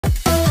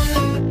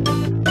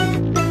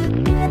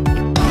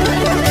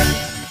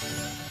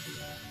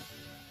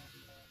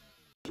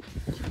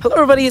Hello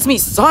everybody, it's me,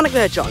 Sonic the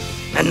Hedgehog,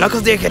 and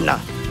Knuckles the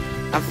Echidna.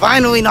 I'm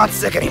finally not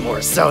sick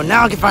anymore, so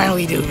now I can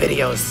finally do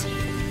videos.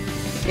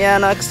 Yeah,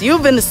 Knux,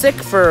 you've been sick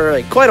for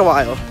like, quite a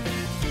while.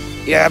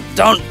 Yeah,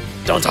 don't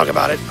talk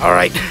about it.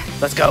 Alright,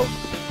 let's go.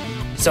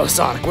 So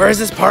Sonic, where is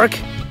this park?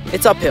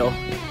 It's uphill.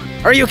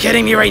 Are you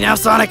kidding me right now,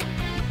 Sonic?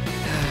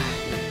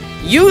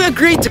 You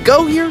agreed to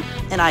go here,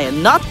 and I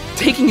am not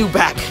taking you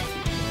back.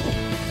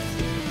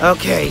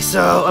 Okay,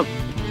 so,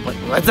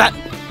 what's that?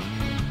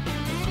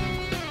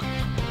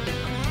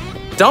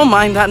 Don't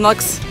mind that,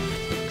 Knux.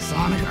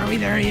 Sonic, are we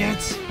there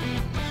yet?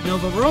 No,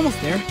 but we're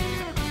almost there.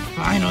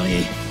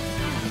 Finally.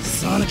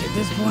 Sonic, at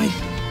this point,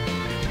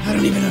 I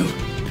don't even know.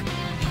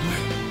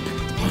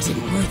 The park's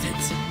even worth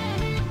it.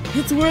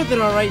 It's worth it,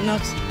 alright,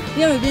 Knux.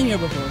 You haven't been here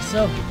before,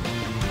 so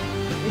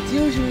it's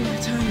usually a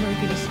time where we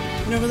can just,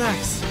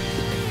 relax.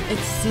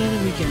 It's the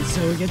weekend,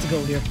 so we get to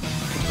go here.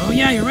 Oh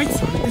yeah, you're right,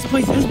 Sonic. This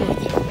place is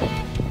worth it.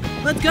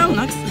 Let's go,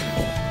 Knux.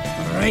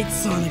 Alright,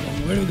 Sonic,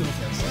 where do we go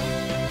first?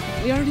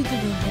 We already did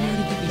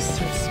these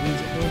sort of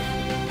swings before,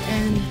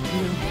 and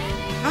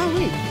oh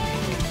wait,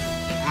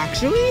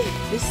 actually,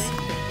 this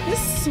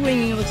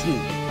swinging looks new.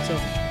 So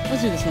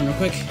let's do this one real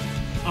quick.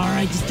 All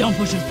right, just don't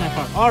push us that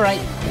far. All right,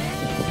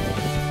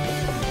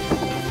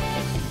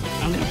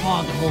 I'm gonna fall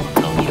out the hole.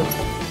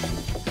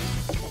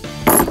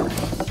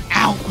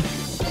 Ow!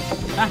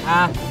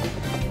 Haha.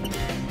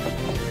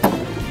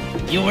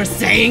 You were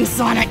saying,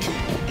 Sonic?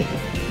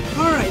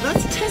 All right,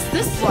 let's test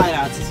this slide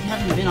out since you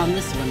haven't been on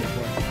this one before.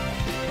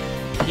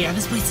 Yeah,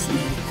 this place is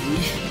new.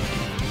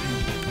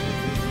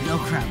 No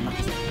crap,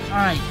 Knuckles.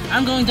 Alright,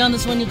 I'm going down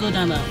this one, you go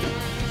down that one.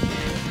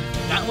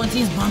 That one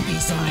seems bumpy,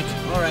 Sonic.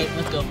 Alright,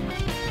 let's go.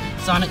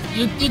 Sonic,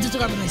 you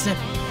disregard what I said.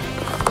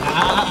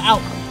 Ow.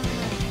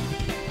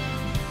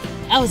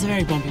 That was a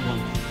very bumpy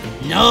one.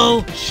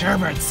 No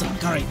sherbert,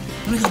 Sonic. Alright,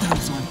 let me go down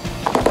this one.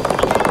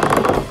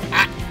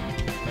 Ah.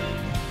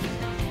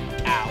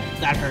 Ow,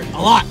 that hurt a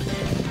lot.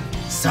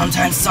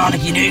 Sometimes,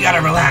 Sonic, you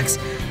gotta relax.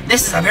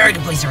 This is a very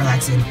good place to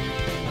relax in.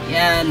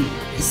 Yeah, and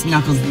this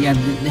Knuckles, yeah,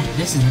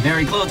 this is a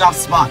very closed off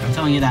spot, I'm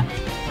telling you that.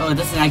 Oh,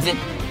 this is an exit?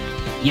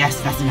 Yes,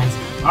 that's an exit.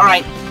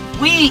 Alright,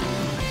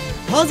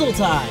 puzzle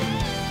time!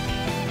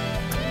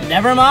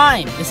 Never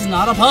mind, this is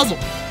not a puzzle.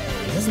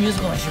 Is this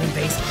musical instrument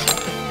based?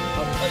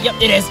 Oh, yep,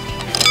 it is.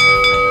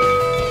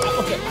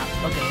 Okay, no.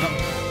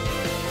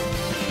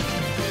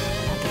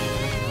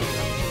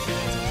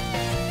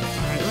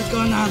 Alright, let's go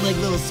on a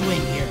little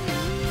swing here.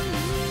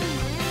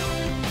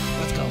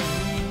 Let's go.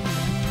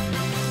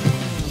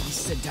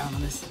 Sit down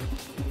on this.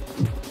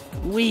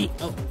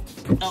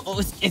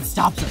 It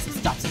stops us. It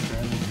stops us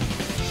forever.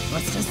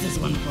 Let's test this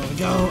one before we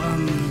go.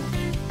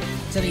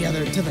 To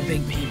the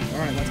big beam. All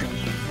right, let's go.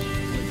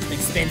 This thing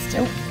spins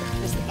too.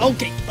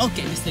 Okay.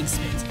 This thing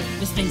spins.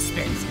 This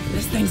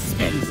thing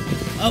spins.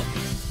 Oh,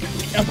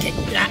 okay.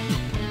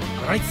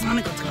 All right,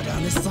 Sonic. Let's go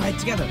down this slide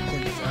together.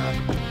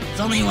 It's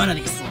only one of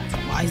these slides.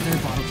 Why is there a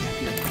bottle cap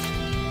here?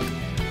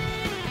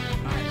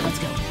 All right, let's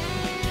go.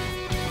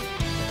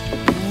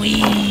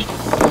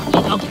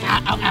 Okay,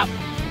 ow.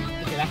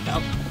 Okay, that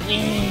felt.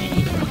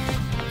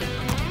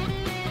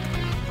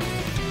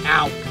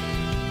 Ow.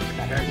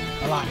 That hurt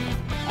a lot.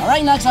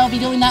 Alright, Knux, I'll be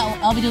doing that.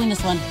 I'll be doing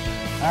this one.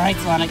 Alright,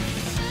 Sonic.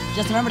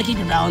 Just remember to keep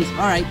your balance.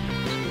 Alright.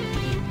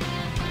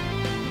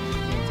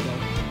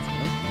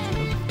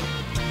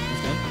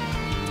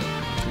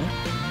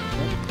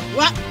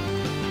 What?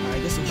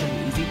 Alright, this one should be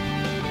easy.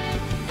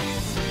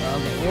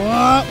 Okay,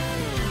 whoa!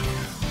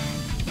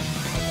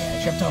 Okay, I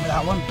tripped over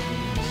that one.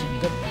 Should be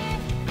good.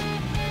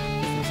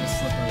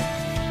 Slippery.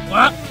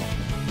 What?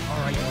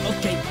 Alright,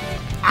 okay. Okay.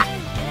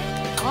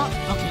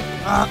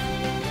 I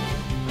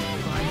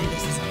think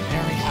this is a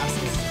very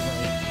hassle.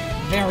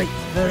 Very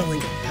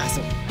hurtling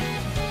hassle.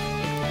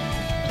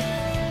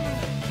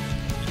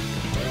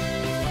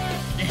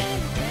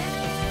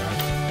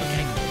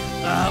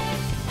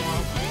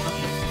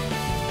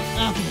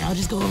 Okay, I'll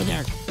just go over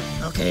there.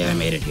 Okay, I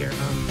made it here.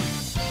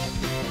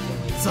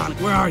 Sonic,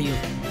 where are you?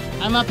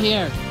 I'm up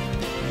here.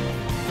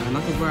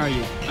 Knuckles, where are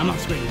you? I'm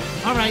off screen.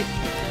 Alright.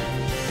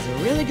 It's a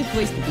really good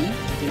place to be.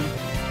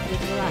 You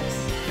can relax.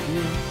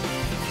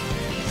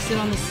 Sit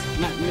on this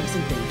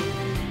magnificent thing.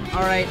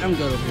 Alright, I'm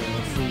good over here.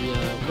 Let's see,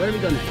 where do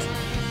we go next?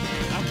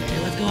 Okay,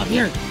 let's go up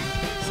here.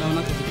 So,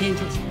 Knuckles, you came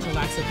to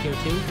relax up here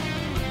too?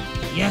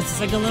 Yes, it's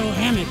like a little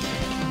hammock.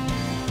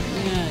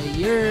 Yeah,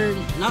 you're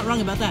not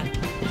wrong about that. It's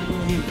like a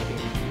little hammock here.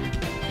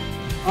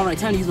 Alright,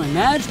 time to use my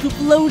magical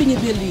floating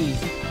abilities.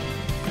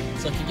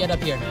 So, if you get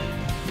up here.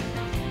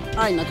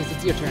 Alright, Knuckles,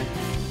 it's your turn.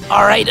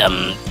 Alright,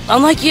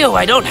 unlike you,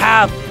 I don't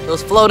have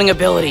those floating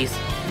abilities.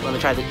 Let me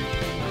try this.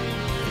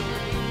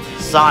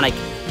 Sonic,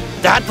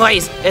 that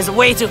place is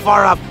way too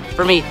far up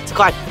for me to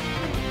climb.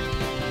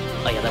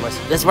 Oh yeah, that works.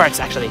 This works,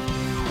 actually.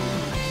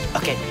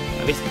 Okay,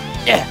 maybe.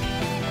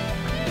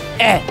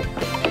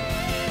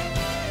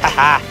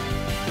 Haha.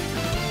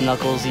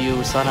 Knuckles,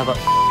 you son of a.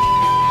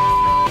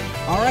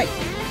 Alright,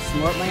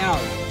 snort my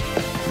owl.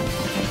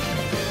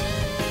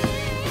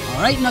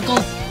 Alright,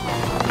 Knuckles.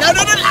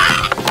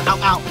 No!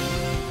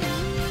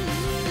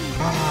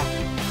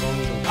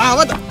 Ow! Ah,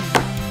 what the?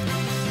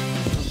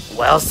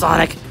 Well,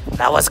 Sonic,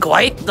 that was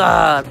quite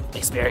the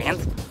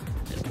experience.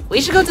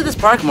 We should go to this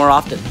park more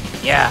often.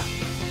 Yeah.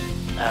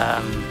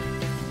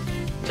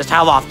 Just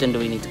how often do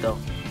we need to go?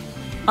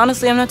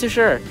 Honestly, I'm not too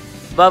sure.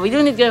 But we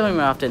do need to go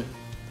more often.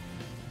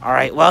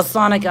 Alright, well,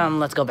 Sonic,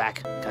 let's go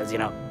back. Because, you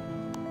know,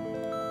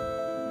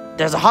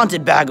 there's a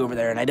haunted bag over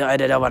there, and I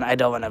don't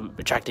want to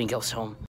attract any ghosts home.